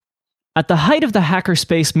At the height of the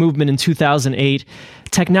hackerspace movement in 2008,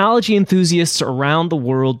 technology enthusiasts around the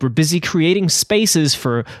world were busy creating spaces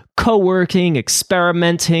for co-working,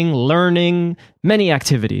 experimenting, learning, many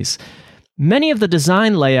activities. Many of the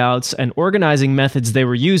design layouts and organizing methods they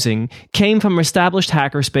were using came from established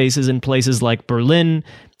hackerspaces in places like Berlin,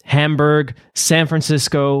 Hamburg, San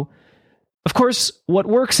Francisco. Of course, what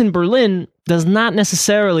works in Berlin does not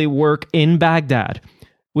necessarily work in Baghdad,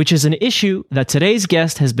 which is an issue that today's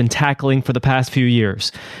guest has been tackling for the past few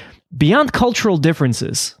years. Beyond cultural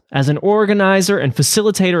differences, as an organizer and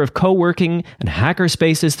facilitator of co-working and hacker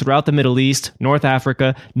spaces throughout the Middle East, North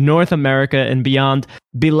Africa, North America, and beyond,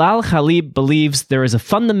 Bilal Ghalib believes there is a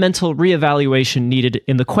fundamental reevaluation needed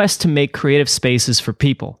in the quest to make creative spaces for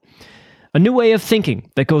people. A new way of thinking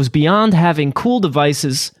that goes beyond having cool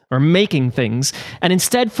devices or making things, and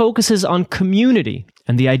instead focuses on community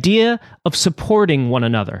and the idea of supporting one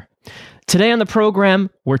another. Today on the program,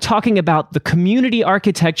 we're talking about the community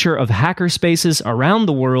architecture of hackerspaces around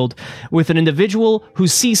the world with an individual who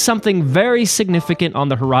sees something very significant on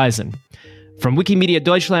the horizon. From Wikimedia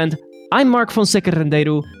Deutschland, I'm Mark Fonseca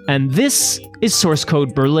Rendeiro, and this is Source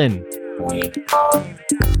Code Berlin.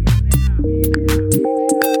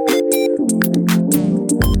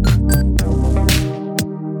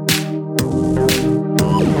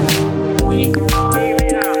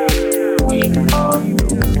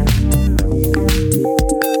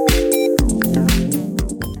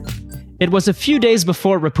 It was a few days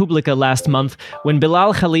before Republika last month when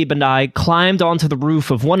Bilal Ghalib and I climbed onto the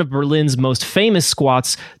roof of one of Berlin's most famous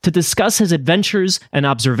squats to discuss his adventures and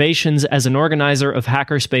observations as an organizer of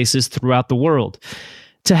hackerspaces throughout the world.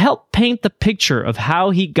 To help paint the picture of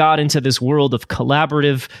how he got into this world of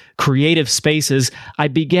collaborative, creative spaces, I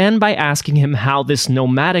began by asking him how this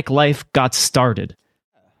nomadic life got started.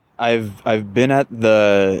 I've been at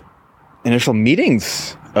the initial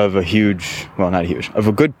meetings of a good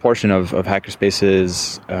portion of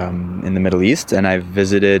hackerspaces in the Middle East, and I've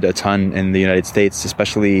visited a ton in the United States,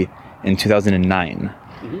 especially in 2009.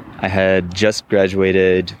 I had just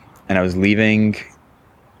graduated, and I was leaving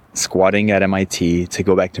squatting at MIT to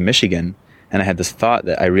go back to Michigan, and I had this thought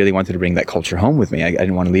that I really wanted to bring that culture home with me. I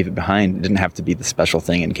didn't want to leave it behind. It didn't have to be the special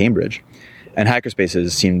thing in Cambridge. And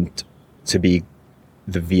hackerspaces seemed to be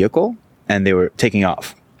the vehicle, and they were taking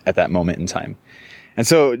off at that moment in time. And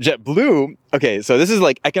so JetBlue, okay, so this is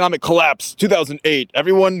like economic collapse, 2008.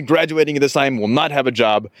 Everyone graduating at this time will not have a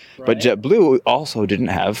job. Right. But JetBlue also didn't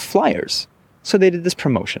have flyers. So they did this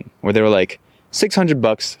promotion where they were like,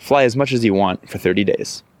 $600, fly as much as you want for 30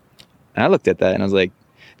 days. And I looked at that and I was like,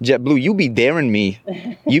 JetBlue, you be daring me.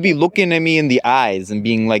 You be looking at me in the eyes and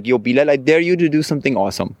being like, yo, Bilal, I dare you to do something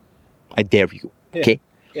awesome. I dare you, okay?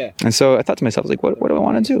 Yeah. And so I thought to myself, like, what do I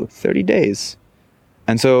want to do? 30 days.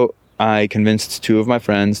 And so I convinced two of my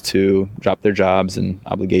friends to drop their jobs and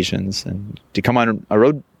obligations and to come on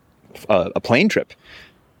a plane trip,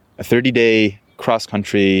 a 30-day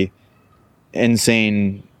cross-country,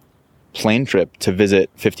 insane plane trip to visit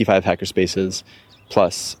 55 hackerspaces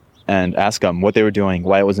plus and ask them what they were doing,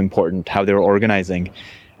 why it was important, how they were organizing.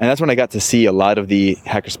 And that's when I got to see a lot of the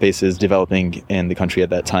hackerspaces developing in the country at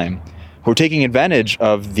that time, who were taking advantage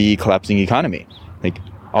of the collapsing economy. Like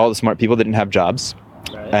all the smart people didn't have jobs.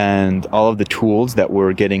 Right. And all of the tools that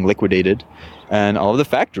were getting liquidated and all of the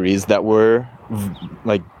factories that were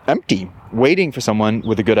like empty, waiting for someone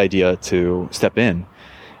with a good idea to step in.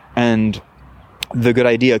 And the good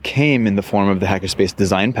idea came in the form of the Hackerspace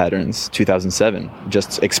design patterns, 2007,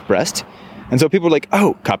 just expressed. And so people were like,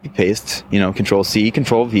 oh, copy paste, Control C,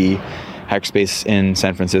 Control V, Hackerspace in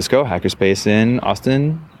San Francisco, Hackerspace in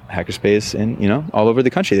Austin, Hackerspace in, all over the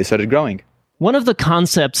country. They started growing. One of the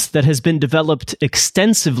concepts that has been developed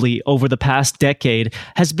extensively over the past decade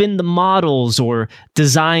has been the models or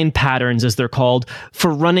design patterns, as they're called,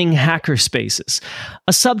 for running hackerspaces,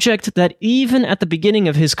 a subject that even at the beginning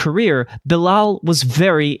of his career, Bilal was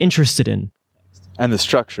very interested in. And the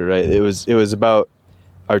structure, right? It was about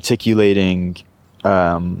articulating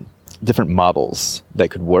different models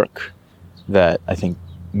that could work, that I think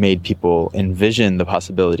made people envision the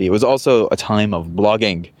possibility. It was also a time of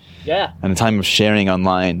blogging. Yeah. And a time of sharing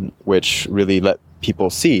online, which really let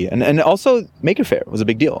people see. And also Maker Faire was a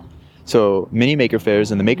big deal. So mini Maker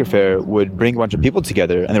Fairs and the Maker Faire would bring a bunch of people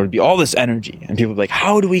together and there would be all this energy. And people would be like,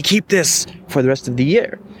 how do we keep this for the rest of the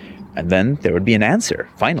year? And then there would be an answer,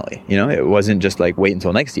 finally. It wasn't just like wait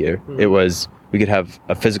until next year. Mm-hmm. It was, we could have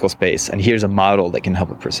a physical space and here's a model that can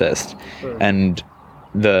help it persist. Mm-hmm. And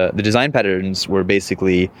the design patterns were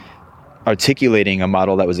basically articulating a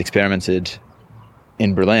model that was experimented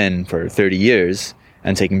in Berlin for 30 years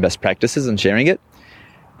and taking best practices and sharing it.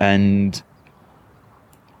 And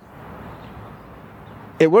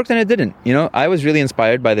It worked and it didn't. I was really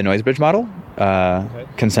inspired by the noise bridge model,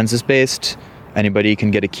 consensus based. Anybody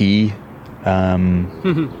can get a key.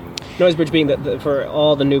 Noise bridge being for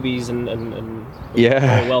all the newbies and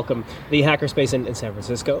welcome. The Hacker Space in San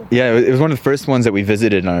Francisco. Yeah, it was one of the first ones that we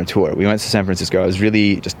visited on our tour. We went to San Francisco. I was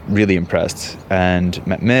really impressed and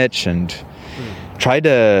met Mitch and tried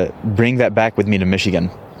to bring that back with me to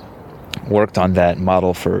Michigan. Worked on that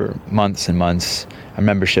model for months and months. Our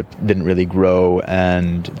membership didn't really grow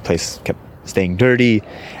and the place kept staying dirty.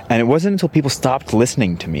 And it wasn't until people stopped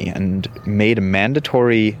listening to me and made a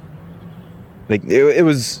mandatory, it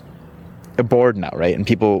was a board now, right? And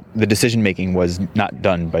the decision making was not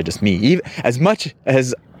done by just me. Even as much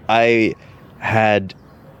as I had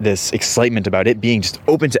this excitement about it being just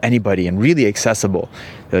open to anybody and really accessible,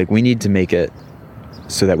 they're like, we need to make it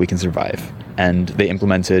so that we can survive. And they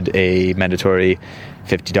implemented a mandatory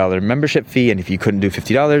 $50 membership fee. And if you couldn't do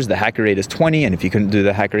 $50, the hacker rate is $20. And if you couldn't do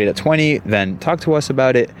the hacker rate at $20, then talk to us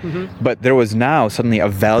about it. But there was now suddenly a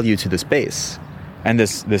value to the space. And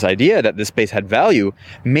this idea that this space had value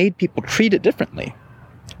made people treat it differently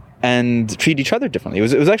and treat each other differently.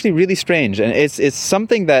 It was actually really strange. And it's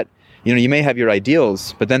something that, you may have your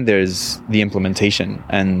ideals, but then there's the implementation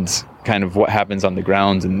and kind of what happens on the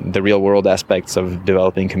ground and the real world aspects of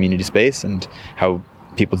developing community space and how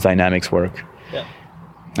people's dynamics work. Yeah.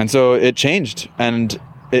 And so it changed and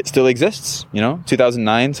it still exists,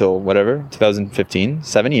 2009 till 2015,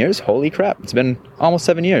 7 years. Holy crap. It's been almost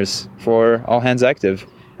 7 years for All Hands Active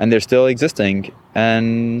and they're still existing.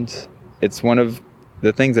 And it's one of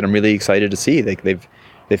the things that I'm really excited to see. They've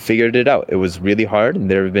figured it out. It was really hard and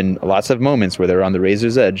there have been lots of moments where they were on the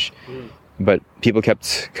razor's edge. But people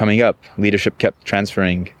kept coming up, leadership kept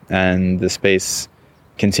transferring, and the space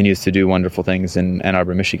continues to do wonderful things in Ann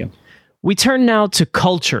Arbor, Michigan. We turn now to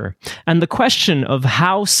culture and the question of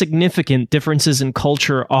how significant differences in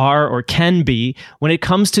culture are or can be when it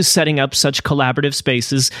comes to setting up such collaborative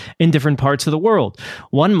spaces in different parts of the world.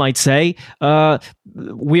 One might say,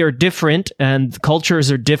 we are different and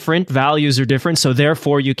cultures are different, values are different, so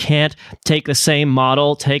therefore you can't take the same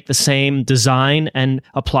model, take the same design and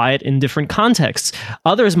apply it in different contexts.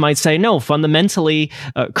 Others might say, no, fundamentally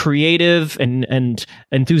creative and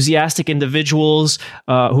enthusiastic individuals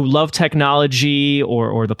who love technology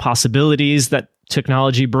or the possibilities that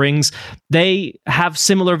technology brings, they have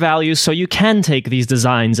similar values, so you can take these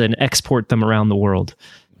designs and export them around the world.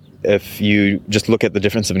 If you just look at the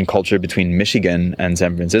difference in culture between Michigan and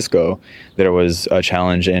San Francisco, there was a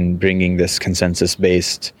challenge in bringing this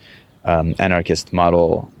consensus-based anarchist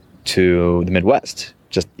model to the Midwest.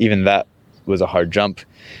 Just even that was a hard jump.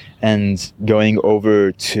 And going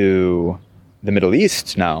over to the Middle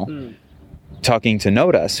East now, talking to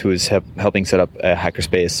Nodas, who's helping set up a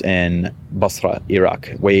hackerspace in Basra,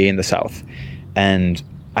 Iraq, way in the south. And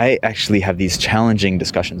I actually have these challenging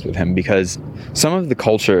discussions with him because some of the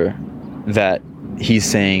culture that he's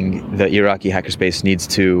saying the Iraqi hackerspace needs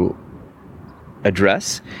to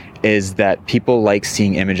address is that people like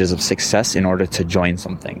seeing images of success in order to join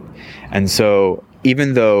something. And so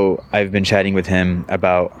even though I've been chatting with him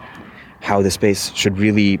about how the space should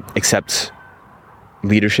really accept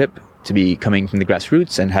leadership to be coming from the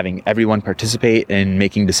grassroots and having everyone participate in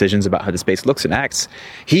making decisions about how the space looks and acts,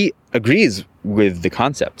 he agrees with the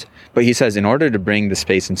concept. But he says in order to bring the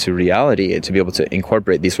space into reality, to be able to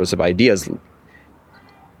incorporate these sorts of ideas,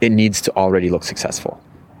 it needs to already look successful.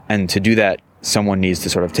 And to do that, someone needs to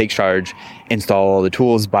sort of take charge, install all the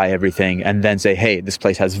tools, buy everything, and then say, hey, this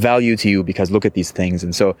place has value to you because look at these things.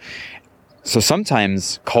 And so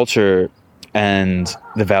sometimes culture and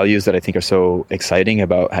the values that I think are so exciting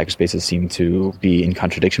about hackerspaces seem to be in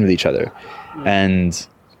contradiction with each other. And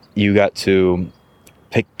you got to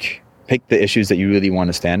pick the issues that you really want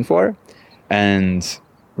to stand for and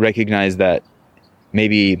recognize that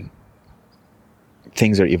maybe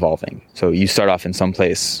things are evolving. So you start off in some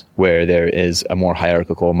place where there is a more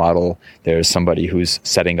hierarchical model. There's somebody who's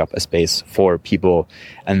setting up a space for people.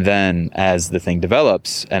 And then as the thing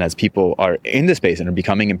develops and as people are in the space and are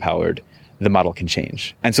becoming empowered, the model can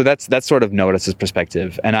change. And so that's sort of Nodas'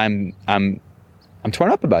 perspective. And I'm torn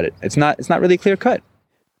up about it. It's not really clear cut.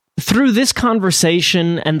 Through this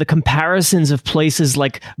conversation and the comparisons of places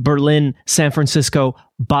like Berlin, San Francisco,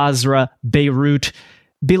 Basra, Beirut,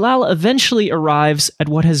 Bilal eventually arrives at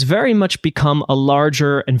what has very much become a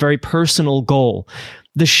larger and very personal goal.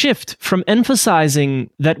 The shift from emphasizing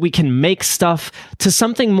that we can make stuff to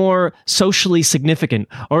something more socially significant,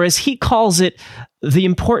 or as he calls it, the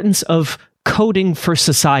importance of coding for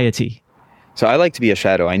society. So I like to be a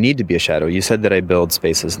shadow. I need to be a shadow. You said that I build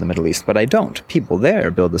spaces in the Middle East, but I don't. People there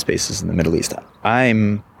build the spaces in the Middle East.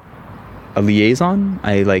 I'm a liaison.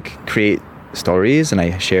 I create stories and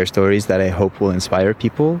I share stories that I hope will inspire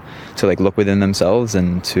people to look within themselves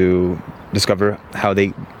and to discover how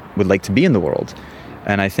they would like to be in the world.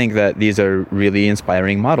 And I think that these are really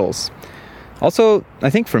inspiring models. Also, I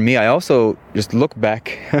think for me, I also just look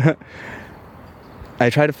back. I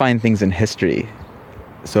try to find things in history.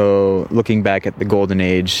 So looking back at the golden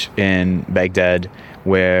age in Baghdad,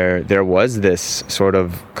 where there was this sort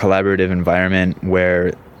of collaborative environment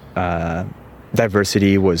where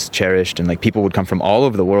diversity was cherished, and people would come from all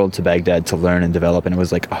over the world to Baghdad to learn and develop, and it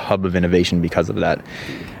was a hub of innovation because of that.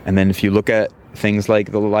 And then if you look at things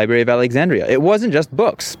like the Library of Alexandria, it wasn't just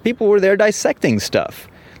books. People were there dissecting stuff.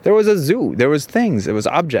 There was a zoo, there was things, it was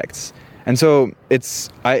objects. And so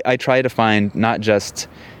I try to find not just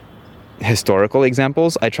historical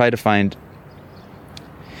examples, I try to find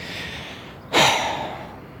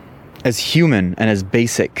as human and as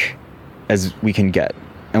basic as we can get.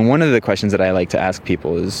 And one of the questions that I like to ask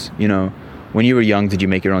people is, when you were young, did you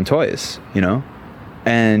make your own toys?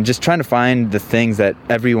 And just trying to find the things that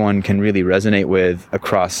everyone can really resonate with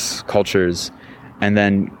across cultures, and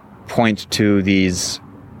then point to these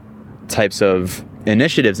types of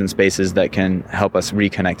initiatives and spaces that can help us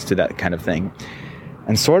reconnect to that kind of thing.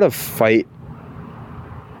 And sort of fight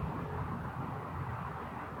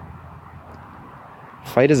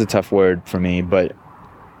is a tough word for me, but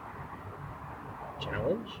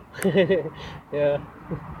challenge. Yeah.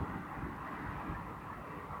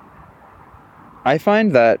 I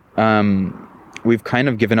find that we've kind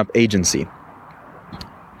of given up agency.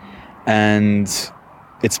 And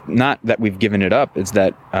it's not that we've given it up, it's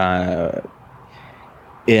that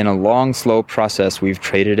in a long, slow process, we've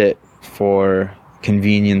traded it for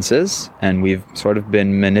conveniences, and we've sort of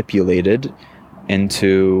been manipulated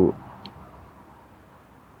into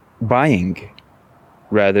buying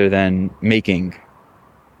rather than making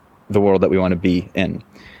the world that we want to be in.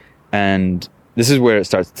 And this is where it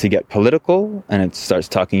starts to get political, and it starts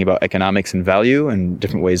talking about economics and value and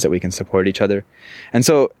different ways that we can support each other. And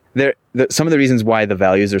so some of the reasons why the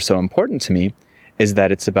values are so important to me is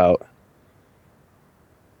that it's about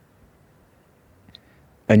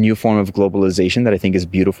a new form of globalization that I think is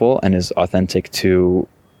beautiful and is authentic to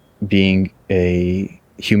being a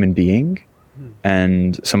human being,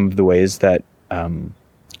 and some of the ways that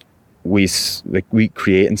we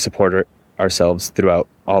create and support ourselves throughout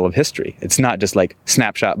all of history. It's not just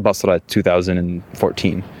snapshot Basra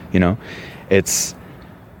 2014,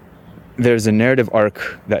 there's a narrative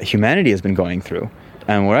arc that humanity has been going through,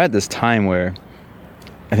 and we're at this time where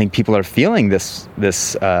I think people are feeling this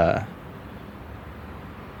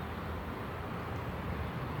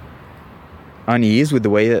unease with the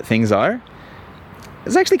way that things are.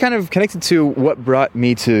 It's actually kind of connected to what brought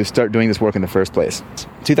me to start doing this work in the first place.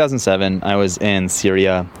 2007, I was in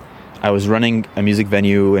Syria. I was running a music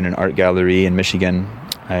venue in an art gallery in Michigan.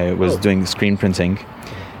 I was doing screen printing,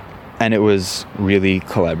 and it was really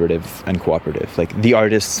collaborative and cooperative. The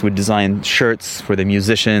artists would design shirts for the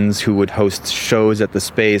musicians, who would host shows at the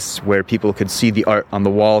space where people could see the art on the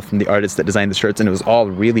wall from the artists that designed the shirts, and it was all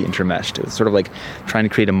really intermeshed. It was sort of trying to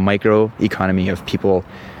create a micro economy of people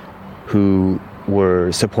who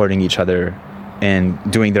were supporting each other and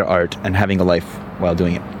doing their art and having a life while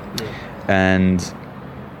doing it. And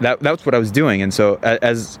that's what I was doing. And so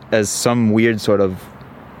as some weird sort of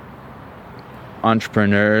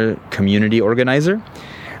entrepreneur community organizer,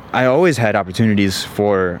 I always had opportunities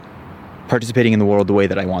for participating in the world the way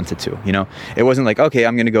that I wanted to. It wasn't okay,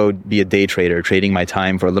 I'm going to go be a day trader, trading my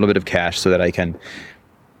time for a little bit of cash so that I can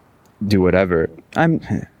do whatever.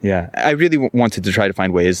 I really wanted to try to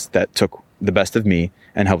find ways that took the best of me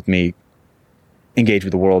and helped me engage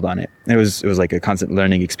with the world on it. It was a constant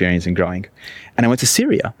learning experience and growing. And I went to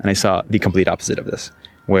Syria, and I saw the complete opposite of this,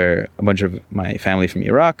 where a bunch of my family from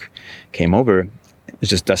Iraq came over. It was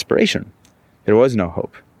just desperation. There was no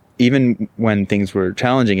hope. Even when things were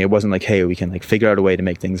challenging, it wasn't hey, we can figure out a way to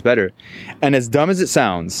make things better. And as dumb as it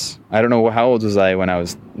sounds, I don't know how old was I when I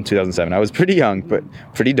was in 2007. I was pretty young, but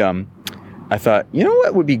pretty dumb. I thought,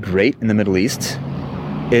 what would be great in the Middle East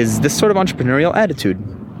is this sort of entrepreneurial attitude.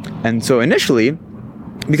 And so initially,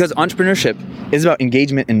 because entrepreneurship is about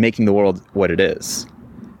engagement in making the world what it is,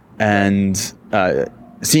 and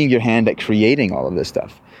seeing your hand at creating all of this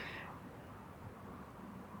stuff.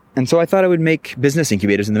 And so I thought I would make business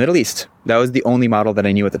incubators in the Middle East. That was the only model that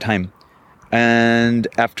I knew at the time. And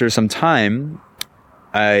after some time,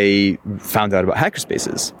 I found out about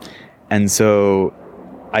hackerspaces. And so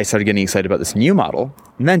I started getting excited about this new model.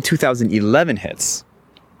 And then 2011 hits.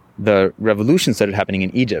 The revolution started happening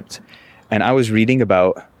in Egypt. And I was reading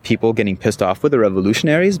about people getting pissed off with the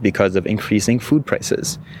revolutionaries because of increasing food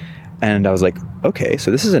prices. And I was like, okay,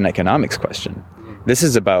 so this is an economics question. This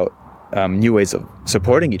is about new ways of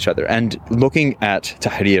supporting each other and looking at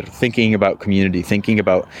Tahrir, thinking about community, thinking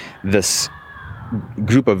about this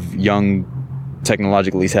group of young,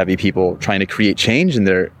 technologically savvy people trying to create change in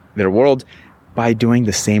their world by doing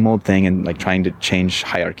the same old thing and like trying to change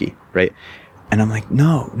hierarchy, right? And I'm like,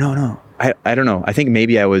 no. I don't know. I think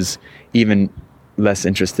maybe I was even less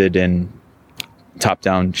interested in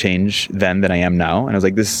top-down change then than I am now. And I was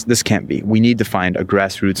like, this can't be. We need to find a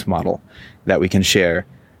grassroots model that we can share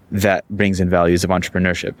that brings in values of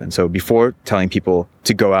entrepreneurship. And so before telling people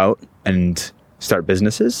to go out and start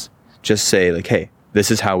businesses, just say like, hey,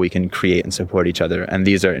 this is how we can create and support each other. And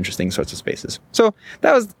these are interesting sorts of spaces. So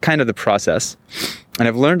that was kind of the process. And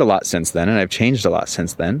I've learned a lot since then. And I've changed a lot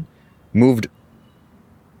since then. Moved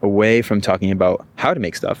away from talking about how to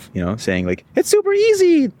make stuff, saying like, it's super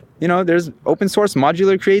easy. There's open source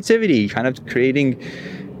modular creativity, kind of creating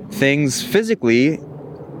things physically,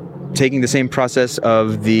 taking the same process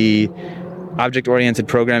of the object-oriented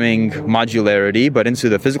programming modularity, but into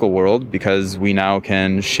the physical world, because we now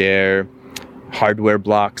can share hardware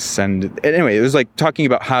blocks. And anyway, it was like talking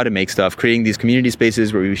about how to make stuff, creating these community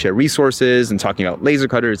spaces where we share resources and talking about laser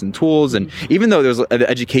cutters and tools. And even though there was an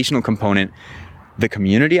educational component, the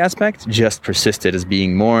community aspect just persisted as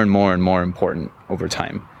being more and more and more important over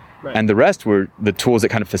time. Right. And the rest were the tools that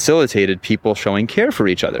kind of facilitated people showing care for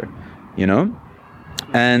each other,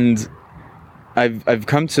 And I've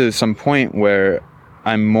come to some point where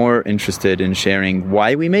I'm more interested in sharing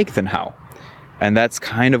why we make than how. And that's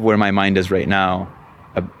kind of where my mind is right now.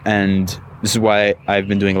 And this is why I've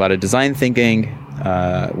been doing a lot of design thinking,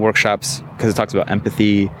 workshops, because it talks about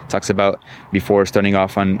empathy, talks about before starting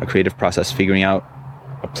off on a creative process, figuring out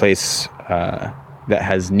a place that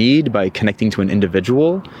has need by connecting to an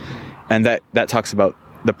individual. And that talks about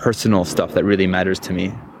the personal stuff that really matters to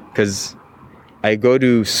me. Because I go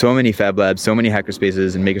to so many fab labs, so many hacker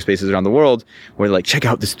spaces and maker spaces around the world where like, check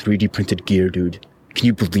out this 3D printed gear, dude. Can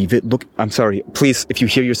you believe it? Look, I'm sorry. Please, if you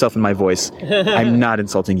hear yourself in my voice, I'm not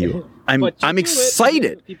insulting you. I'm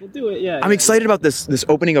excited. People do it, yeah. I'm excited about this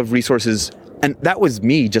opening of resources. And that was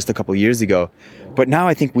me just a couple of years ago. But now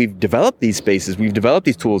I think we've developed these spaces, we've developed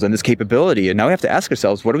these tools and this capability. And now we have to ask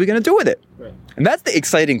ourselves, what are we going to do with it? Right. And that's the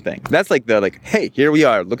exciting thing. That's like hey, here we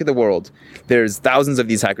are. Look at the world. There's thousands of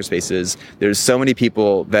these hacker spaces. There's so many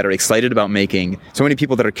people that are excited about making, so many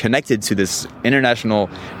people that are connected to this international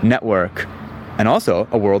network. And also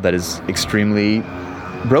a world that is extremely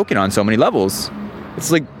broken on so many levels.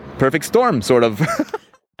 It's like perfect storm, sort of.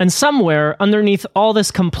 And somewhere underneath all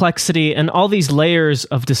this complexity and all these layers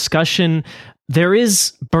of discussion, there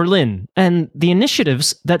is Berlin and the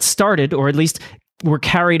initiatives that started, or at least were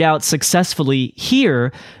carried out successfully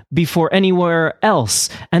here before anywhere else,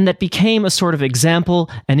 and that became a sort of example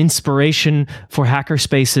and inspiration for hacker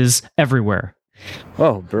spaces everywhere.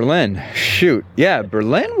 Oh, Berlin. Shoot. Yeah,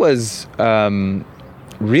 Berlin was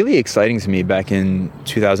really exciting to me back in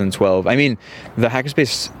 2012. I mean, the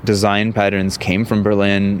hackerspace design patterns came from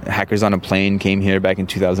Berlin. Hackers on a Plane came here back in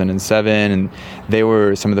 2007, and they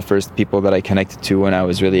were some of the first people that I connected to when I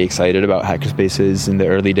was really excited about hackerspaces in the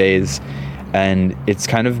early days. And it's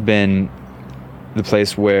kind of been the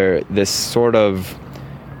place where this sort of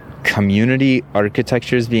community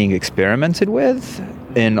architecture is being experimented with.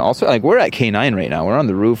 And also, like, we're at K9 right now. We're on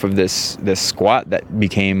the roof of this squat that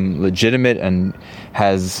became legitimate and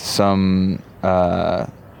has some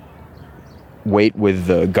weight with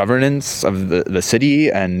the governance of the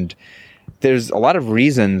city. And there's a lot of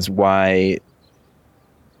reasons why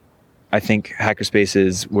I think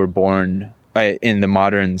hackerspaces were born in the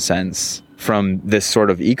modern sense from this sort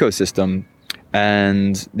of ecosystem.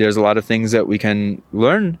 And there's a lot of things that we can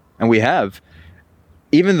learn, and we have,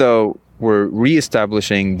 even though we're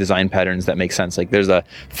reestablishing design patterns that make sense. Like, there's a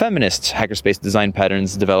feminist hackerspace design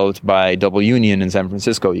patterns developed by Double Union in San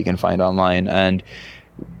Francisco you can find online. And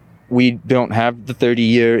we don't have the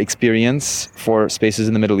 30-year experience for spaces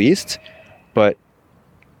in the Middle East, but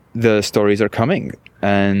the stories are coming.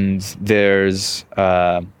 And there's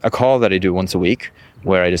a call that I do once a week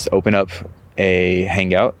where I just open up a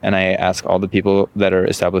hangout and I ask all the people that are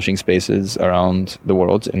establishing spaces around the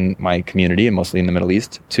world in my community, and mostly in the Middle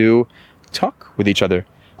East, to talk with each other.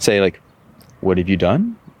 Say, like, what have you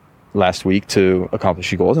done last week to accomplish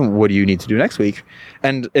your goals, and what do you need to do next week?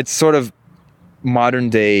 And it's sort of modern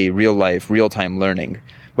day, real life, real time learning,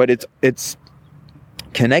 but it's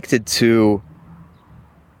connected to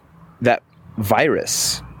that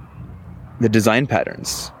virus. The design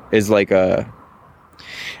patterns is like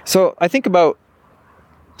so I think about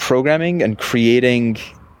programming and creating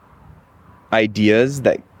ideas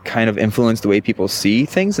that kind of influence the way people see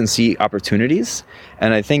things and see opportunities.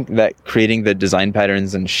 And I think that creating the design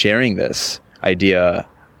patterns and sharing this idea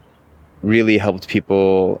really helped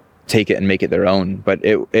people take it and make it their own. But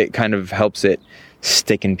it kind of helps it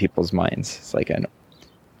stick in people's minds. It's like a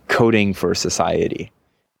coding for society.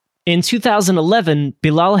 In 2011,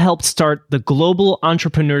 Bilal helped start the Global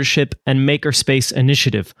Entrepreneurship and Makerspace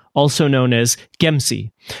Initiative, also known as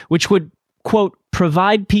GEMSI, which would, quote,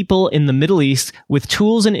 provide people in the Middle East with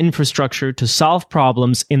tools and infrastructure to solve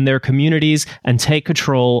problems in their communities and take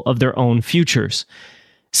control of their own futures.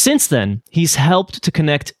 Since then, he's helped to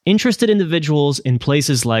connect interested individuals in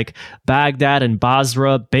places like Baghdad and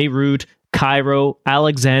Basra, Beirut, Cairo,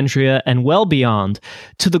 Alexandria, and well beyond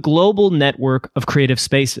to the global network of creative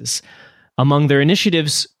spaces. Among their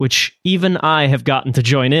initiatives, which even I have gotten to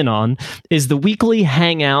join in on, is the weekly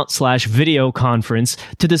hangout/video conference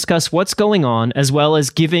to discuss what's going on, as well as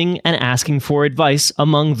giving and asking for advice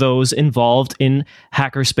among those involved in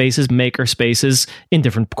hacker spaces, maker spaces in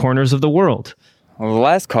different corners of the world. Well, the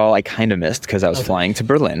last call I kind of missed because I was flying to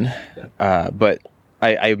Berlin, but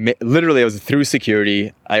I literally was through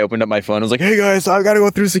security. I opened up my phone. I was like, "Hey guys, I gotta go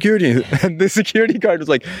through security." And the security guard was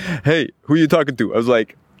like, "Hey, who are you talking to?" I was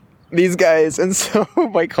like, "These guys." And so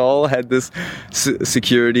my call had this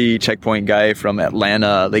security checkpoint guy from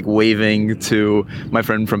Atlanta, like waving to my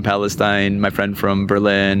friend from Palestine, my friend from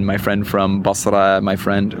Berlin, my friend from Basra, my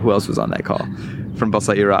friend, who else was on that call? From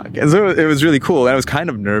Basra, Iraq. And so it was really cool. And I was kind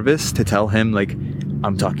of nervous to tell him, like,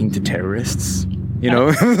 I'm talking to terrorists. You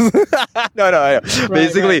know? No. Right,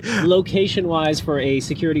 basically. Right. Location-wise, for a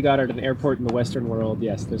security guard at an airport in the Western world,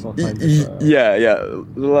 yes, there's all kinds of... Yeah. A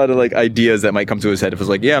lot of, like, ideas that might come to his head if it's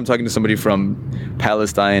like, yeah, I'm talking to somebody from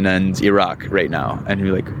Palestine and Iraq right now. And he'd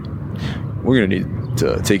be like, we're going to need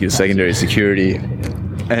to take you to secondary security.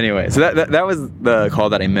 Anyway, so that was the call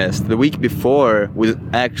that I missed. The week before was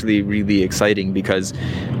actually really exciting because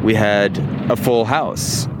we had a full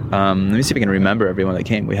house. Let me see if I can remember everyone that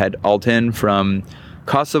came. We had Altin from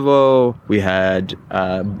Kosovo. We had,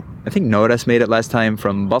 I think Noras made it last time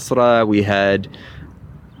from Basra. We had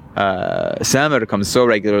Samir comes so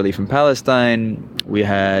regularly from Palestine. We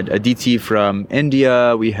had Aditi from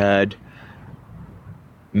India. We had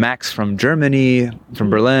Max from Germany, from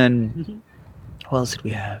Berlin. What else did we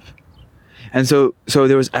have? And so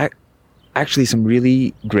there was actually some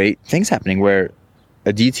really great things happening where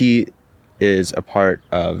Aditi is a part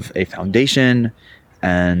of a foundation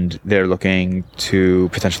and they're looking to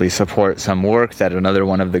potentially support some work that another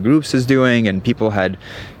one of the groups is doing, and people had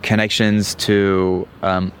connections to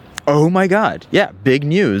oh my god, yeah, big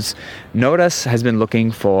news. Nodas has been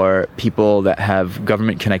looking for people that have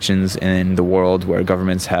government connections in the world where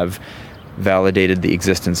governments have validated the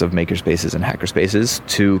existence of makerspaces and hackerspaces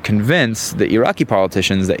to convince the Iraqi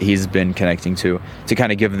politicians that he's been connecting to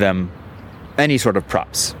kind of give them any sort of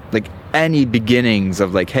props, like any beginnings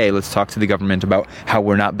of like, hey, let's talk to the government about how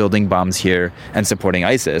we're not building bombs here and supporting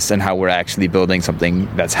ISIS and how we're actually building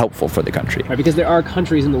something that's helpful for the country. Right, because there are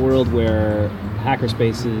countries in the world where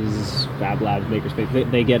hackerspaces, fab labs,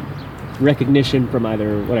 makerspaces, they get recognition from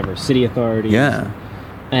either, city authorities. Yeah.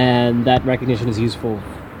 And that recognition is useful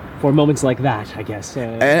for moments like that, I guess.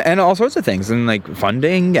 And all sorts of things, and like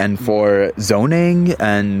funding and for zoning,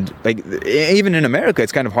 and like even in America,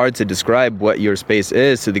 it's kind of hard to describe what your space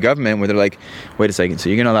is to the government where they're like, wait a second, so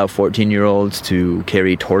you're going to allow 14-year-olds to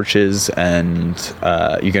carry torches and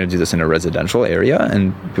you're going to do this in a residential area?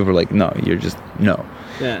 And people are like, no, no.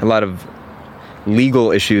 Yeah. A lot of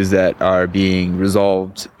legal issues that are being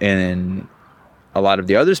resolved in a lot of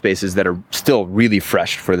the other spaces that are still really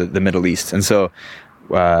fresh for the Middle East. And so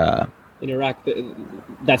in Iraq,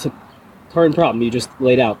 that's a current problem you just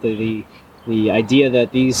laid out. The idea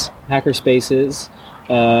that these hacker spaces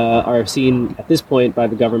are seen at this point by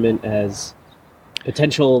the government as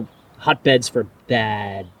potential hotbeds for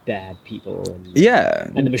bad people.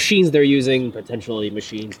 And the machines they're using, potentially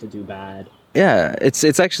machines to do bad. Yeah,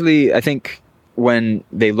 it's actually, I think, when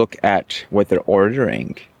they look at what they're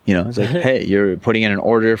ordering, it's like, hey, you're putting in an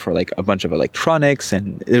order for like a bunch of electronics,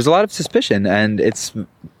 and there's a lot of suspicion, and it's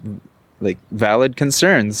like valid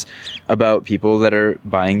concerns about people that are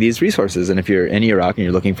buying these resources. And if you're in Iraq and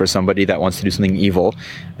you're looking for somebody that wants to do something evil,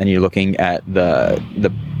 and you're looking at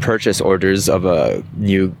the purchase orders of a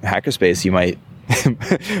new hackerspace,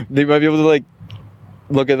 they might be able to like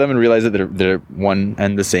look at them and realize that they're one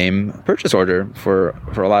and the same purchase order for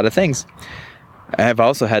a lot of things. I've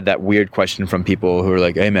also had that weird question from people who are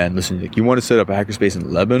like, hey man, listen, you want to set up a hackerspace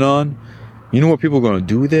in Lebanon? You know what people are going to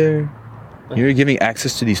do there? You're giving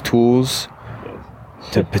access to these tools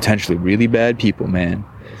to potentially really bad people, man.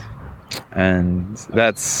 And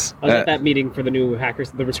that's... I was at that meeting for the new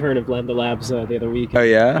hackers, the return of Lambda Labs the other week. Oh,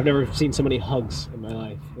 yeah? I've never seen so many hugs in my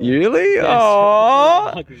life. Really? Yes.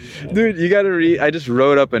 Aww! Dude, you gotta read... I just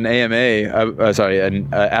wrote up an AMA,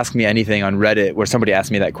 an Ask Me Anything on Reddit where somebody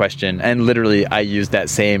asked me that question, and literally I used that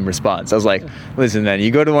same response. I was like, listen, man,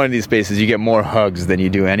 you go to one of these spaces, you get more hugs than you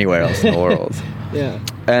do anywhere else in the world. Yeah.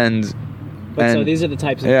 But so these are the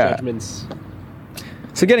types of judgments...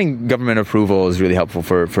 So getting government approval is really helpful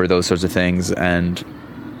for those sorts of things, and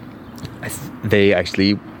they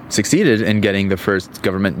actually succeeded in getting the first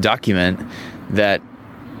government document that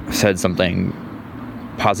said something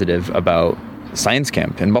positive about Science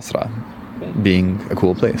Camp in Basra being a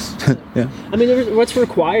cool place. Yeah. I mean, what's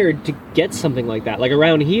required to get something like that? Like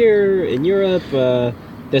around here in Europe,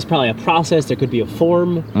 there's probably a process. There could be a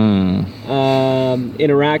form.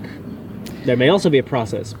 In Iraq, there may also be a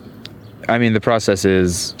process. I mean, the process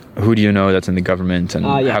is, who do you know that's in the government, and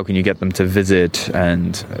how can you get them to visit,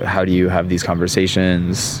 and how do you have these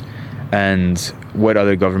conversations, and what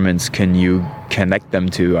other governments can you connect them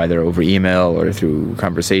to, either over email or through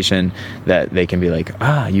conversation, that they can be like,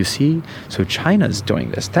 you see, so China's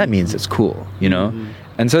doing this, that means it's cool, you know? Mm-hmm.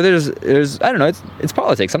 And so there's I don't know, it's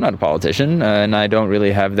politics. I'm not a politician, and I don't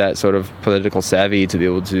really have that sort of political savvy to be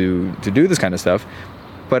able to do this kind of stuff,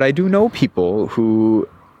 but I do know people who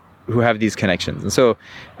have these connections. And so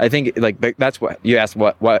I think that's what you asked,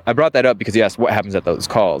 what I brought that up because you asked what happens at those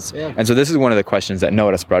calls. Yeah. And so this is one of the questions that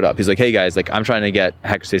Notice brought up. He's like, hey guys, I'm trying to get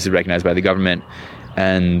Hackerspaces recognized by the government,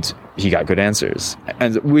 and he got good answers.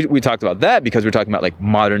 And we talked about that because we're talking about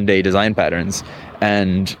modern day design patterns,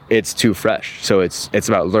 and it's too fresh. So it's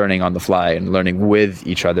about learning on the fly and learning with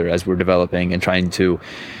each other as we're developing and trying to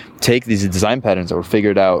take these design patterns that were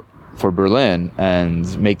figured out for Berlin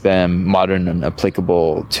and make them modern and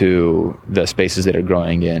applicable to the spaces that are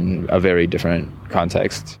growing in a very different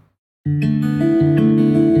context.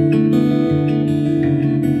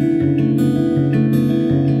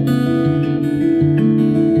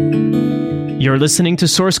 You're listening to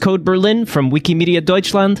Source Code Berlin from Wikimedia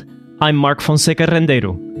Deutschland. I'm Mark Fonseca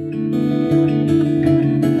Rendeiro.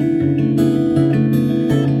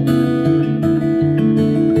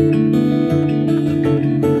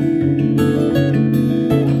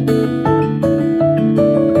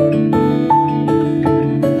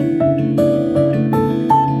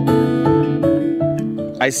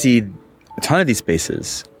 I see a ton of these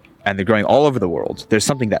spaces, and they're growing all over the world. There's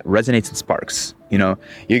something that resonates and sparks. You know,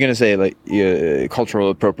 you're going to say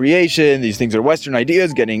cultural appropriation, these things are Western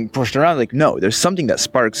ideas getting pushed around. No, there's something that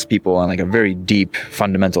sparks people on a very deep,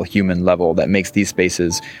 fundamental human level that makes these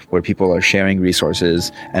spaces where people are sharing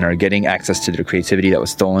resources and are getting access to their creativity that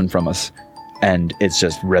was stolen from us. And it's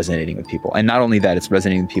just resonating with people. And not only that, it's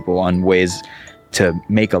resonating with people on ways to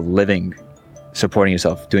make a living supporting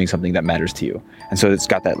yourself, doing something that matters to you. And so it's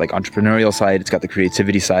got that entrepreneurial side, it's got the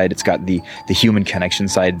creativity side, it's got the human connection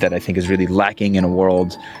side that I think is really lacking in a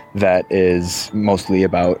world that is mostly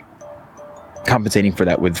about compensating for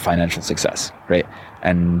that with financial success, right?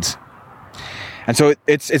 And so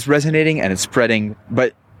it's resonating and it's spreading,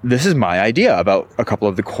 but this is my idea about a couple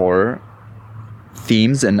of the core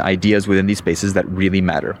themes and ideas within these spaces that really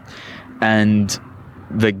matter. And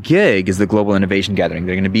the gig is the Global Innovation Gathering.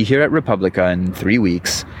 They're going to be here at Republica in 3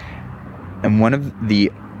 weeks. And one of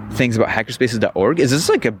the things about hackerspaces.org is this is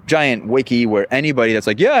a giant wiki where anybody that's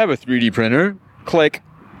I have a 3D printer, click,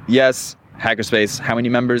 yes, Hackerspace, how many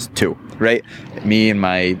members? 2, right? Me and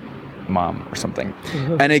my mom or something.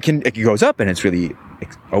 Mm-hmm. And it goes up and it's really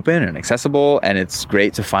open and accessible, and it's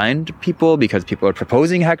great to find people because people are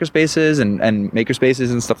proposing hackerspaces and makerspaces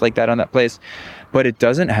and stuff like that on that place. But it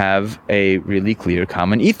doesn't have a really clear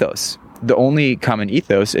common ethos. The only common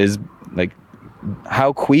ethos is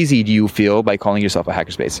how queasy do you feel by calling yourself a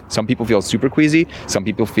hackerspace? Some people feel super queasy, some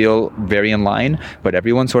people feel very in line, but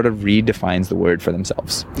everyone sort of redefines the word for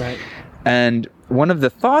themselves. Right. And one of the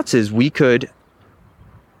thoughts is we could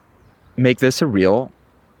make this a real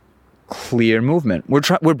clear movement.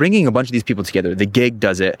 We're bringing a bunch of these people together. The gig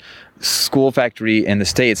does it. School Factory in the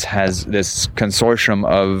States has this consortium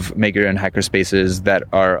of maker and hacker spaces that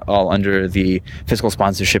are all under the fiscal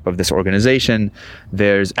sponsorship of this organization.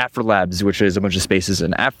 There's AfroLabs, which is a bunch of spaces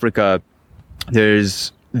in Africa.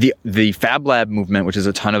 There's the Fab Lab movement, which is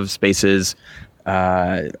a ton of spaces.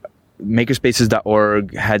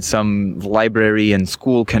 Makerspaces.org had some library and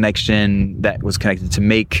school connection that was connected to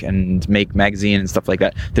Make magazine and stuff like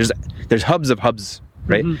that. There's hubs of hubs,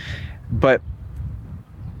 right? Mm-hmm. But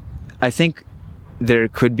I think there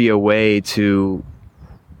could be a way to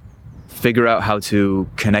figure out how to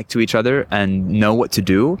connect to each other and know what to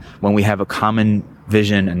do when we have a common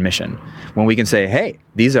vision and mission. When we can say, hey,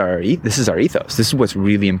 this is our ethos. This is what's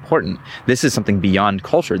really important. This is something beyond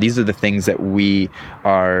culture. These are the things that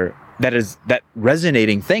that is that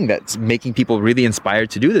resonating thing that's making people really inspired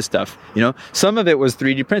to do this stuff. Some of it was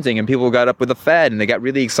 3D printing, and people got up with a fad and they got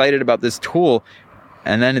really excited about this tool.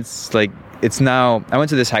 And then it's now, I went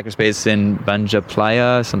to this hackerspace in Banja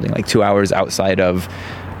Playa, something like 2 hours outside of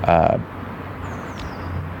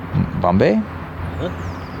Bombay. Huh?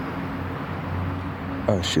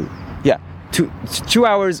 Oh shoot. Yeah. 2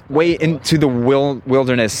 hours way into the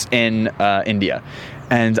wilderness in India.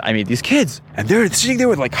 And I meet these kids, and they're sitting there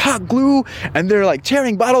with like hot glue, and they're like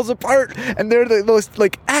tearing bottles apart, and they're the most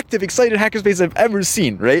like active, excited hackerspace I've ever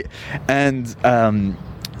seen, right? And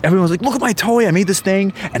everyone's like, look at my toy, I made this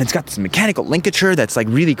thing, and it's got this mechanical linkature that's like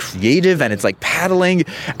really creative, and it's like paddling.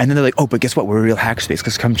 And then they're like, oh, but guess what? We're a real hackerspace,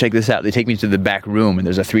 because come check this out. They take me to the back room, and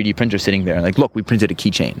there's a 3D printer sitting there, and like, look, we printed a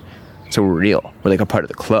keychain. So we're real. We're like a part of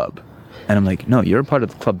the club. And I'm like, no, you're a part of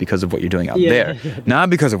the club because of what you're doing out there, not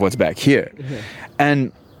because of what's back here.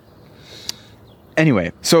 And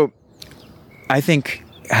anyway, so I think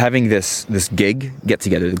having this gig get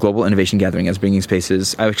together, the Global Innovation Gathering as Bringing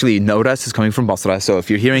Spaces, actually Noras is coming from Basra. So if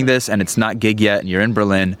you're hearing this and it's not gig yet and you're in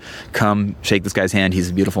Berlin, come shake this guy's hand.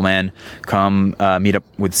 He's a beautiful man. Come meet up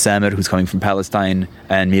with Samir, who's coming from Palestine,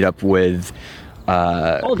 and meet up with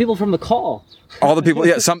all the people from the call. All the people,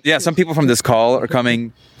 some people from this call are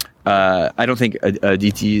coming. I don't think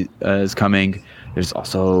Aditi is coming. There's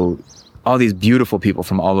also all these beautiful people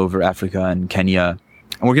from all over Africa and Kenya.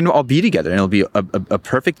 And we're going to all be together, and it'll be a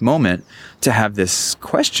perfect moment to have this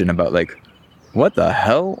question about, like, what the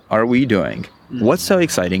hell are we doing? What's so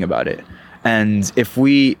exciting about it? And if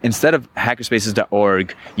we, instead of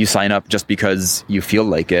hackerspaces.org, you sign up just because you feel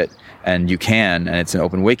like it, and you can, and it's an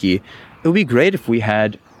open wiki, it would be great if we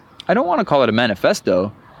had, I don't want to call it a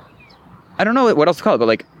manifesto. I don't know what else to call it, but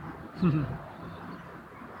like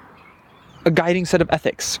a guiding set of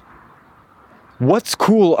ethics. What's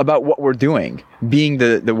cool about what we're doing being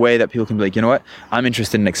the way that people can be like, you know what? I'm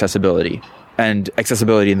interested in accessibility, and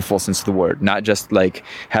accessibility in the full sense of the word, not just like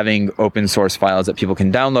having open source files that people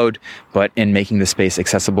can download, but in making the space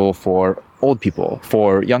accessible for old people,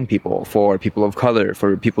 for young people, for people of color,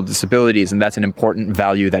 for people with disabilities. And that's an important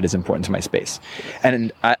value that is important to my space.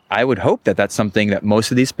 And I would hope that that's something that most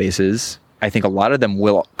of these spaces, I think a lot of them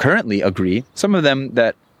will currently agree. Some of them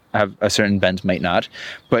that have a certain bent might not,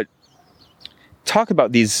 but talk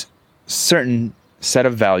about these certain set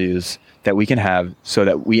of values that we can have so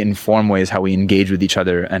that we inform ways how we engage with each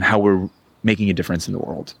other and how we're making a difference in the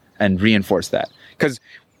world, and reinforce that. Because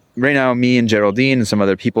right now, me and Geraldine and some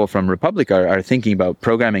other people from Republic are thinking about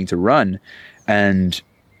programming to run. And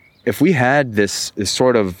if we had this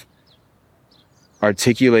sort of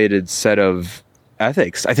articulated set of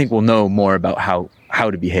ethics, I think we'll know more about how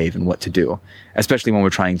to behave and what to do, especially when we're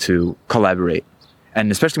trying to collaborate. And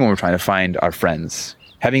especially when we're trying to find our friends,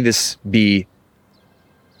 having this be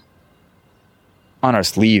on our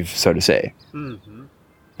sleeve, so to say,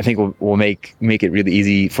 I think will make it really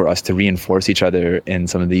easy for us to reinforce each other in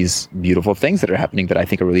some of these beautiful things that are happening that I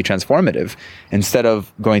think are really transformative, instead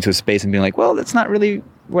of going to a space and being like, well, that's not really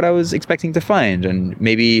what I was expecting to find. And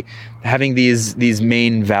maybe having these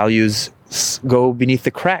main values go beneath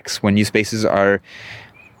the cracks when new spaces are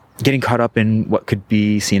getting caught up in what could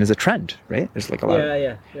be seen as a trend, right? There's like a lot.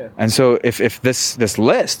 Yeah. And so if this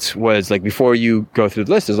list was like, before you go through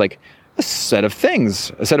the list, there's like a set of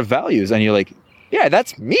things, a set of values, and you're like, yeah,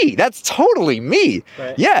 that's me. That's totally me.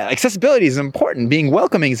 Right. Yeah, accessibility is important. Being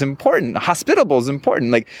welcoming is important. Hospitable is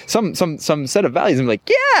important. Like some set of values. I'm like,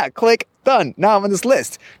 yeah, click, done. Now I'm on this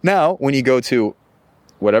list. Now, when you go to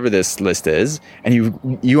whatever this list is, and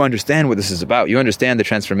you understand what this is about, you understand the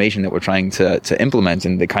transformation that we're trying to implement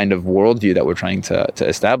and the kind of worldview that we're trying to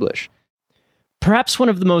establish. Perhaps one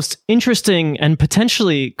of the most interesting and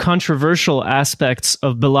potentially controversial aspects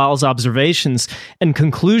of Bilal's observations and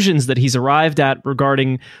conclusions that he's arrived at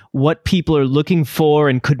regarding what people are looking for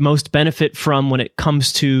and could most benefit from when it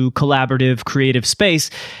comes to collaborative creative space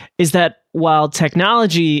is that while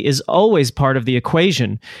technology is always part of the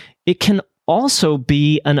equation, it can also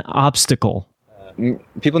be an obstacle.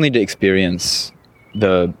 People need to experience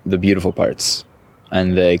the beautiful parts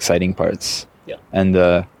and the exciting parts, and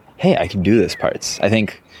the hey, I can do this parts. I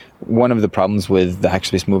think one of the problems with the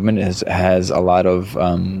hackerspace movement has a lot of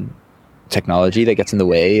technology that gets in the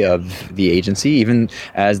way of the agency, even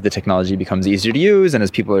as the technology becomes easier to use and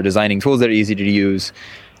as people are designing tools that are easy to use.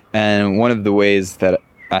 And one of the ways that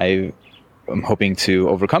I'm hoping to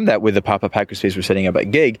overcome that with the pop-up hackerspace we're setting up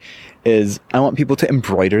at Gig is I want people to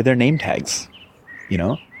embroider their name tags. You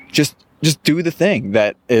know, just do the thing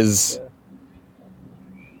that is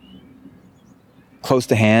close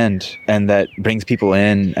to hand and that brings people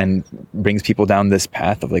in and brings people down this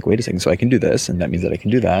path of like, wait a second, so I can do this, and that means that I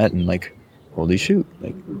can do that, and like, holy shoot,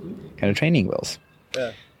 like kind of training wheels.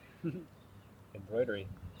 Yeah. Embroidery.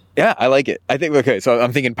 Yeah, I like it. I think, okay, so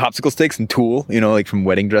I'm thinking popsicle sticks and tulle, like from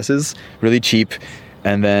wedding dresses, really cheap.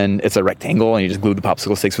 And then it's a rectangle and you just glue the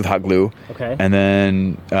popsicle sticks with hot glue. Okay. And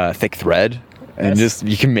then thick thread. And just,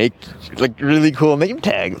 you can make like really cool name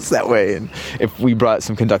tags that way. And if we brought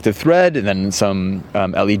some conductive thread and then some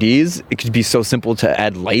LEDs, it could be so simple to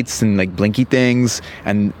add lights and like blinky things.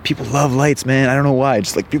 And people love lights, man. I don't know why.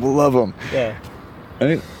 Just like people love them. Yeah.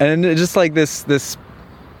 And it's just like this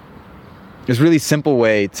really simple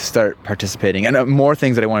way to start participating. And more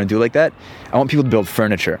things that I want to do like that. I want people to build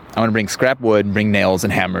furniture. I want to bring scrap wood, bring nails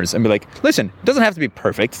and hammers, and be like, listen, it doesn't have to be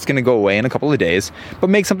perfect. It's going to go away in a couple of days, but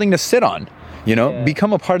make something to sit on,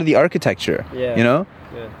 become a part of the architecture, Yeah.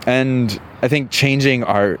 And I think changing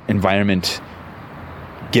our environment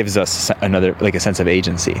gives us another, like a sense of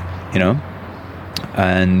agency,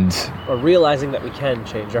 and or realizing that we can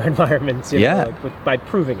change our environments, by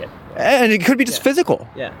proving it. And it could be just physical.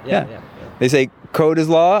 Yeah. They say code is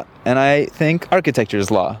law, and I think architecture is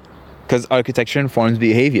law, because architecture informs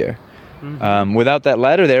behavior. Mm-hmm. Without that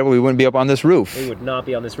ladder there, we wouldn't be up on this roof. We would not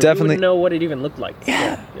be on this roof. Definitely. We wouldn't know what it even looked like.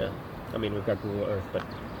 Yeah. I mean, we've got Google Earth, but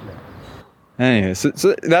Anyway,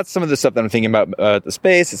 so that's some of the stuff that I'm thinking about the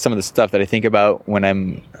space. It's some of the stuff that I think about when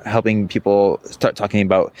I'm helping people start talking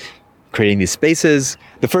about creating these spaces.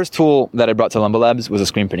 The first tool that I brought to Lumba Labs was a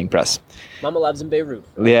screen printing press. Lumba Labs in Beirut.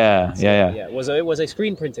 Yeah. It was a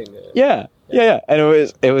screen printing. Yeah.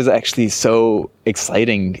 And it was actually so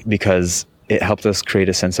exciting because it helped us create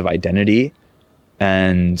a sense of identity.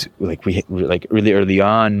 And like we really early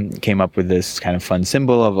on came up with this kind of fun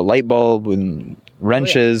symbol of a light bulb with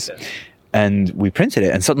wrenches, and we printed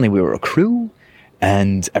it. And suddenly we were a crew,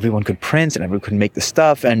 and everyone could print and everyone could make the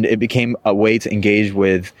stuff, and it became a way to engage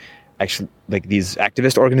with actually like these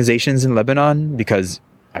activist organizations in Lebanon, because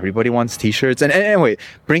everybody wants t-shirts. And anyway,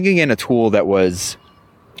 bringing in a tool that was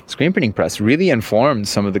screen printing press really informed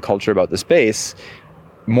some of the culture about the space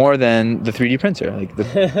more than the 3D printer.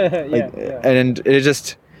 And it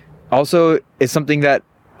just also is something that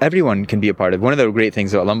everyone can be a part of. One of the great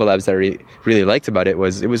things about Lumba Labs that I really liked about it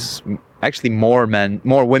was actually more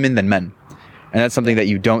women than men. And that's something that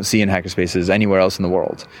you don't see in hackerspaces anywhere else in the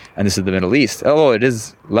world. And this is the Middle East. Although it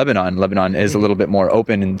is Lebanon. Lebanon is a little bit more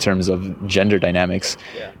open in terms of gender dynamics.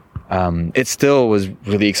 Yeah. It still was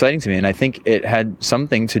really exciting to me. And I think it had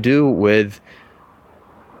something to do with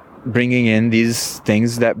bringing in these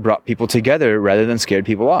things that brought people together rather than scared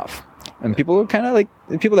people off. And people are kind of like,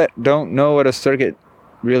 people that don't know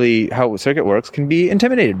how a circuit works can be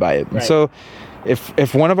intimidated by it. Right. So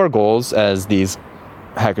if one of our goals as these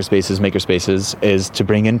hacker spaces, maker spaces, is to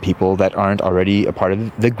bring in people that aren't already a part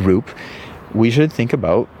of the group, we should think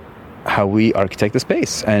about how we architect the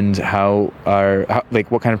space and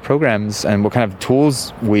what kind of programs and what kind of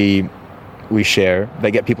tools we share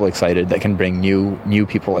that get people excited, that can bring new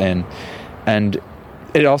people in. And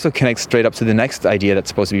it also connects straight up to the next idea that's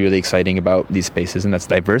supposed to be really exciting about these spaces, and that's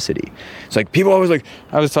diversity. It's like people always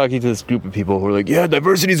I was talking to this group of people who were like, yeah,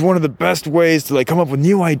 diversity is one of the best ways to come up with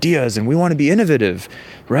new ideas, and we want to be innovative,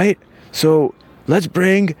 right? So let's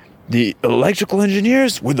bring the electrical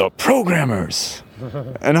engineers with the programmers.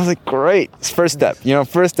 And I was like, great, it's first step,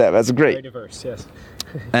 that's great. Very diverse, yes.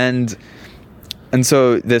 And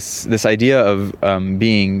so this idea of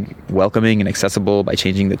being welcoming and accessible by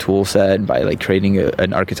changing the tool set, by creating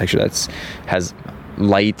an architecture has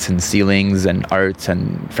light and ceilings and art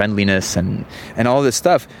and friendliness and all this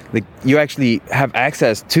stuff, you actually have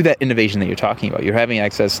access to that innovation that you're talking about. You're having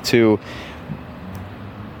access to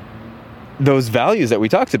those values that we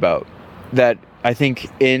talked about, that I think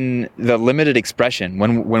in the limited expression,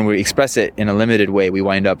 when we express it in a limited way, we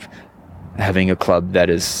wind up having a club that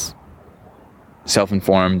is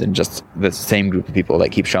self-informed and just the same group of people that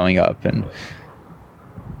keep showing up. And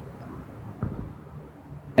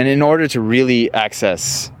in order to really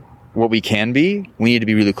access what we can be, we need to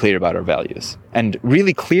be really clear about our values and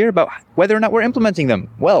really clear about whether or not we're implementing them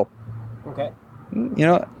well. Okay.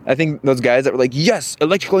 I think those guys that were like, yes,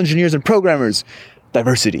 electrical engineers and programmers,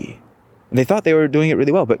 diversity. And they thought they were doing it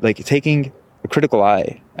really well, but taking a critical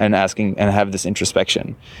eye and asking and have this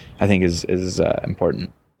introspection, I think is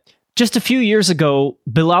important. Just a few years ago,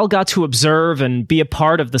 Bilal got to observe and be a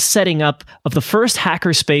part of the setting up of the first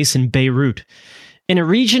hackerspace in Beirut. In a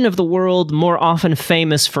region of the world more often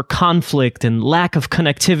famous for conflict and lack of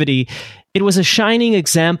connectivity, it was a shining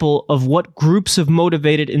example of what groups of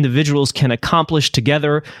motivated individuals can accomplish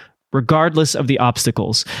together, regardless of the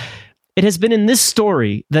obstacles. It has been in this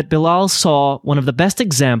story that Bilal saw one of the best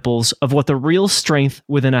examples of what the real strength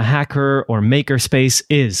within a hacker or makerspace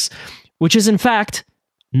is, which is in fact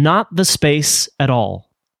not the space at all.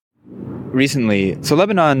 Recently, so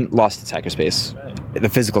Lebanon lost its hackerspace, the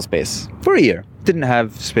physical space, for a year. Didn't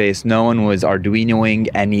have space. No one was Arduinoing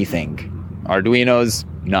anything. Arduinos,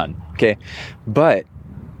 none. Okay, but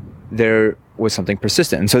there was something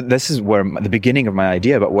persistent. And so this is where the beginning of my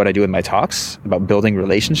idea about what I do in my talks about building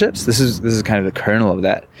relationships. This is kind of the kernel of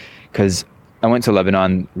that, because I went to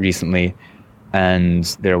Lebanon recently, and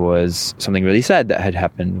there was something really sad that had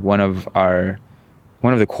happened. One of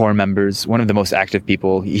the core members, one of the most active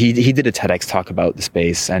people, he did a TEDx talk about the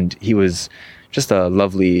space, and he was just a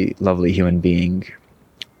lovely, lovely human being,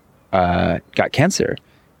 got cancer.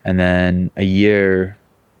 And then a year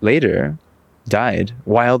later, died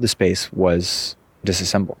while the space was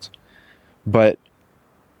disassembled. But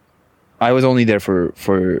I was only there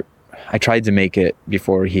for I tried to make it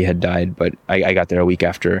before he had died, but I got there a week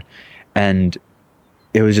after. And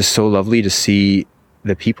it was just so lovely to see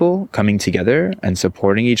the people coming together and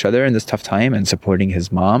supporting each other in this tough time, and supporting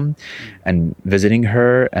his mom and visiting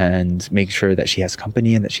her and making sure that she has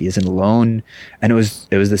company and that she isn't alone. And it was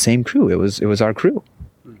the same crew. It was our crew.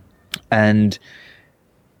 And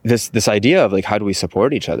this idea of like, how do we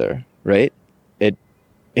support each other, right?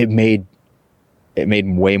 It made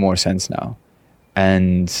way more sense now.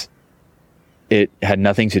 And it had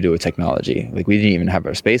nothing to do with technology. Like, we didn't even have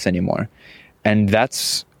our space anymore. And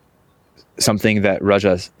that's something that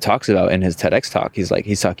Raja talks about in his TEDx talk.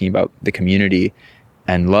 He's talking about the community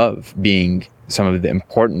and love being some of the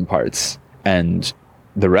important parts, and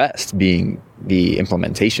the rest being the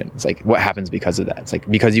implementation. It's like, what happens because of that? It's like,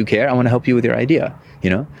 because you care, I want to help you with your idea, you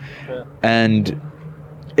know? Yeah. And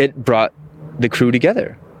it brought the crew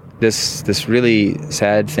together. This really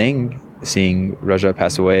sad thing, seeing Raja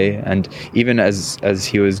pass away. And even as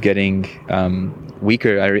he was getting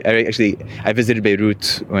weaker, I visited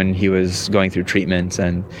Beirut when he was going through treatment,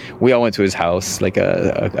 and we all went to his house. Like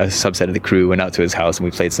a subset of the crew went out to his house, and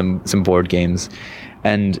we played some board games,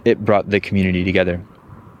 and it brought the community together.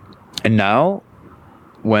 And now,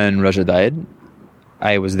 when Raja died,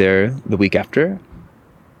 I was there the week after,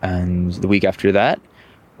 and the week after that,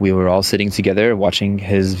 we were all sitting together watching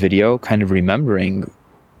his video, kind of remembering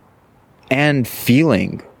and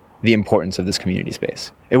feeling the importance of this community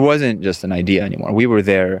space. It wasn't just an idea anymore. We were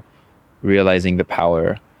there realizing the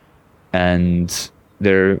power, and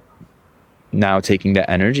they're now taking that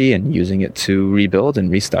energy and using it to rebuild and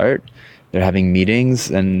restart. They're having meetings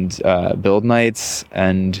and build nights,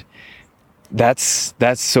 and that's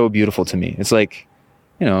so beautiful to me. It's like,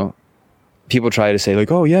 you know, people try to say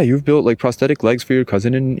like, oh yeah, you've built like prosthetic legs for your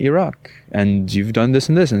cousin in Iraq, and you've done this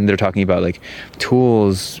and this, and they're talking about like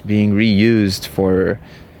tools being reused for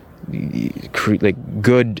like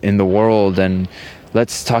good in the world, and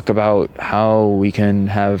let's talk about how we can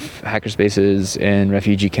have hackerspaces in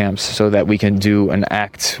refugee camps so that we can do an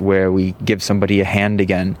act where we give somebody a hand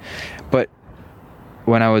again. But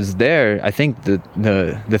when I was there, I think the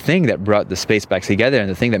thing that brought the space back together, and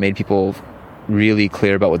the thing that made people really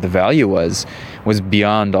clear about what the value was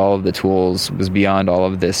beyond all of the tools, was beyond all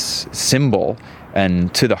of this symbol,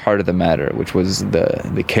 and to the heart of the matter, which was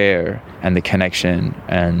the care and the connection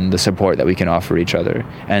and the support that we can offer each other.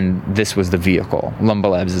 And this was the vehicle. Lumba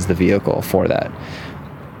Labs is the vehicle for that.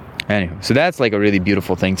 Anyway, so that's like a really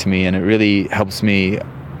beautiful thing to me, and it really helps me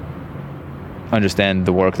understand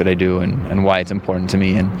the work that I do, and why it's important to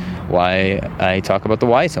me, and why I talk about the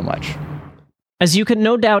why so much. As you can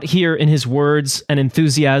no doubt hear in his words and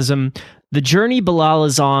enthusiasm, the journey Bilal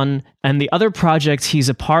is on and the other projects he's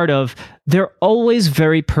a part of, they're always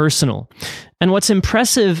very personal. And what's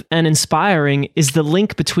impressive and inspiring is the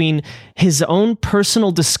link between his own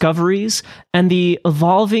personal discoveries and the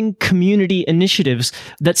evolving community initiatives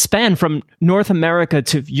that span from North America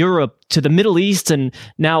to Europe to the Middle East and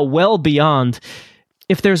now well beyond.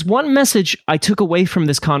 If there's one message I took away from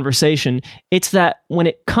this conversation, it's that when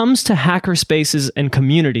it comes to hacker spaces and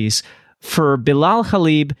communities, for Bilal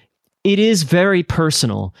Ghalib, it is very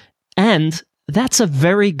personal, and that's a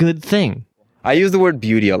very good thing. I use the word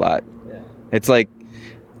beauty a lot. It's like,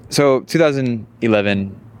 so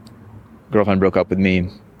 2011, girlfriend broke up with me.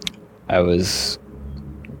 I was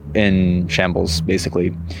in shambles,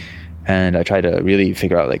 basically, and I tried to really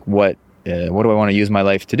figure out like what do I want to use my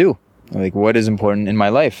life to do? Like, what is important in my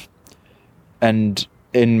life? And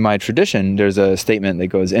in my tradition, there's a statement that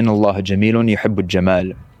goes, "Inna Allah jamilun yuhibbul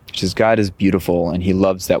jamal," which is God is beautiful and He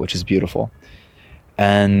loves that which is beautiful.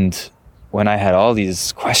 And when I had all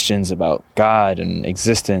these questions about God and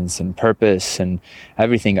existence and purpose and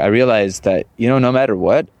everything, I realized that, no matter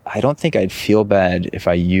what, I don't think I'd feel bad if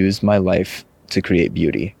I used my life to create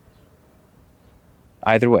beauty.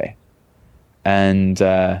 Either way. And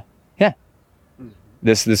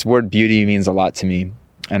this word beauty means a lot to me.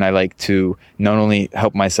 And I like to not only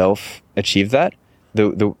help myself achieve that,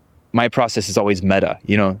 my process is always meta,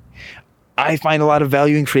 I find a lot of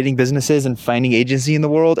value in creating businesses and finding agency in the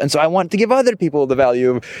world. And so I want to give other people the value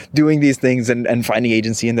of doing these things and finding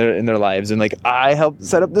agency in their lives. And like, I helped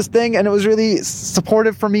set up this thing and it was really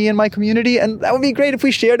supportive for me and my community. And that would be great if we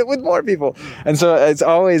shared it with more people. And so it's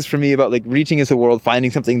always for me about like reaching into the world, finding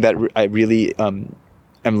something that I really am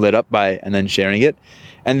lit up by and then sharing it.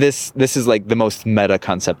 And this is like the most meta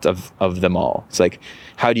concept of them all. It's like,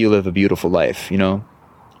 how do you live a beautiful life,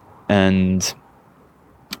 And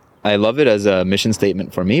I love it as a mission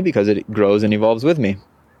statement for me because it grows and evolves with me.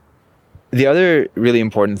 The other really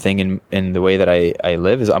important thing in the way that I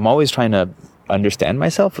live is I'm always trying to understand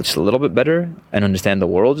myself just a little bit better and understand the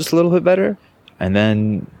world just a little bit better and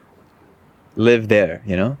then live there,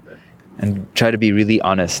 and try to be really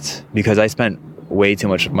honest because I spent way too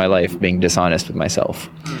much of my life being dishonest with myself.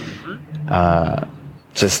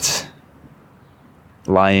 Just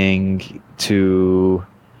lying to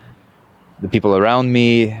the people around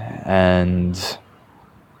me. And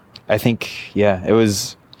I think,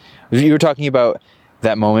 you were talking about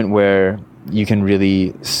that moment where you can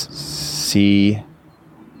really see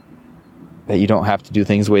that you don't have to do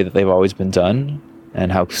things the way that they've always been done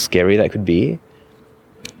and how scary that could be.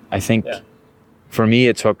 I think for me,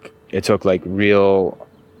 it took like real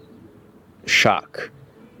shock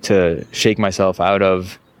to shake myself out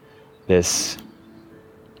of this.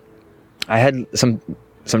 I had some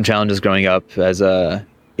challenges growing up as a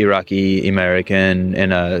Iraqi American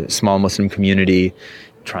in a small Muslim community,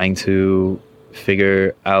 trying to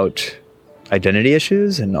figure out identity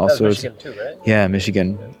issues and also Michigan too, right? Yeah,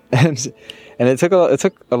 Michigan. And it took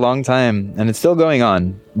a long time, and it's still going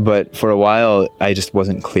on. But for a while, I just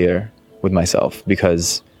wasn't clear with myself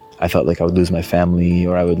because I felt like I would lose my family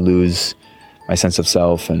or I would lose my sense of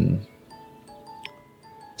self. And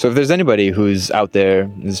so if there's anybody who's out there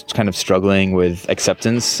is kind of struggling with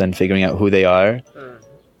acceptance and figuring out who they are,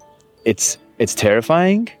 it's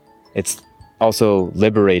terrifying. It's also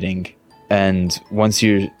liberating. And once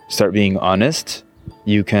you start being honest,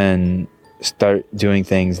 you can start doing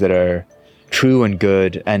things that are true and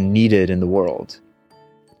good and needed in the world.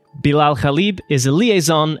 Bilal Ghalib is a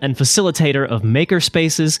liaison and facilitator of maker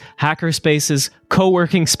spaces, hacker spaces,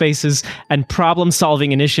 co-working spaces, and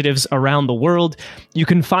problem-solving initiatives around the world. You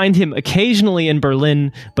can find him occasionally in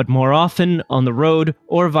Berlin, but more often on the road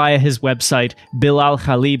or via his website,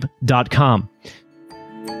 bilalghalib.com.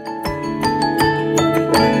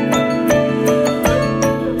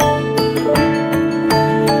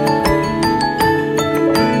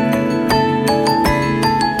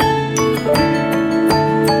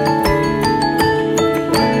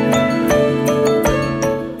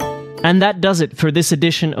 And that does it for this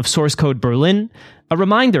edition of Source Code Berlin. A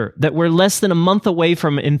reminder that we're less than a month away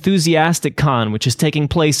from Enthusiastic Con, which is taking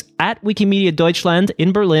place at Wikimedia Deutschland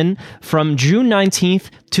in Berlin from June 19th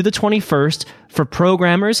to the 21st for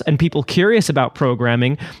programmers and people curious about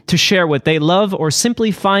programming to share what they love or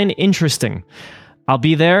simply find interesting. I'll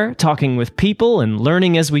be there talking with people and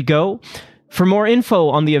learning as we go. For more info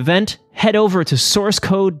on the event, head over to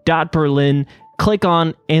sourcecode.berlin. Click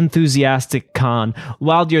on Enthusiastic Con.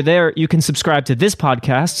 While you're there, you can subscribe to this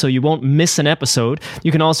podcast so you won't miss an episode.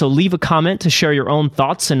 You can also leave a comment to share your own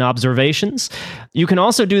thoughts and observations. You can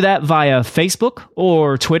also do that via Facebook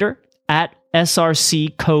or Twitter. At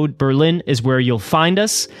SRC Code Berlin is where you'll find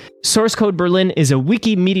us. Source Code Berlin is a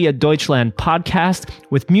Wikimedia Deutschland podcast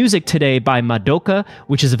with music today by Madoka,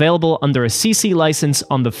 which is available under a CC license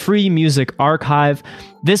on the Free Music Archive.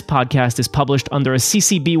 This podcast is published under a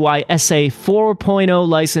CC BY SA 4.0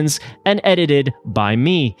 license and edited by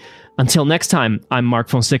me. Until next time, I'm Mark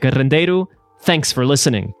Fonseca Rendeiro. Thanks for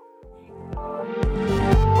listening.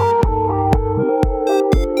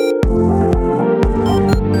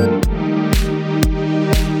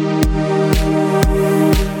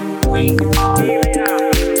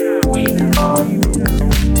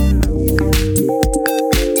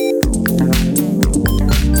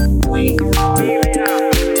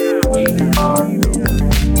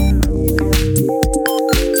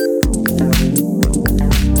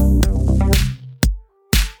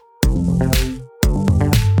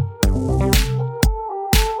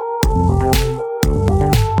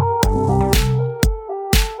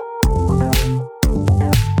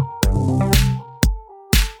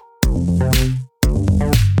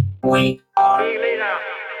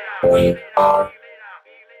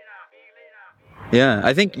 Yeah,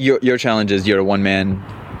 I think your challenge is you're a one-man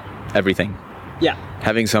everything. Yeah.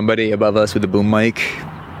 Having somebody above us with a boom mic.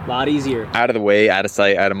 A lot easier. Out of the way, out of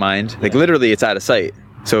sight, out of mind. Like literally it's out of sight.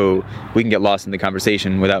 So we can get lost in the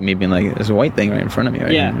conversation without me being like, there's a white thing right in front of me.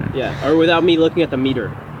 Right? Yeah. Or without me looking at the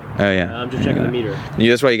meter. Oh, yeah. I'm just checking the meter. Yeah,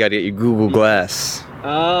 that's why you got to get your Google Glass.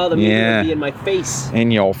 Oh, the meter would be in my face.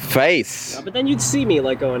 In your face. But then you'd see me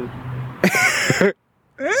like going...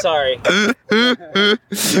 Sorry.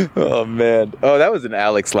 Oh, man. Oh, that was an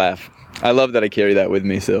Alex laugh. I love that I carry that with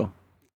me still.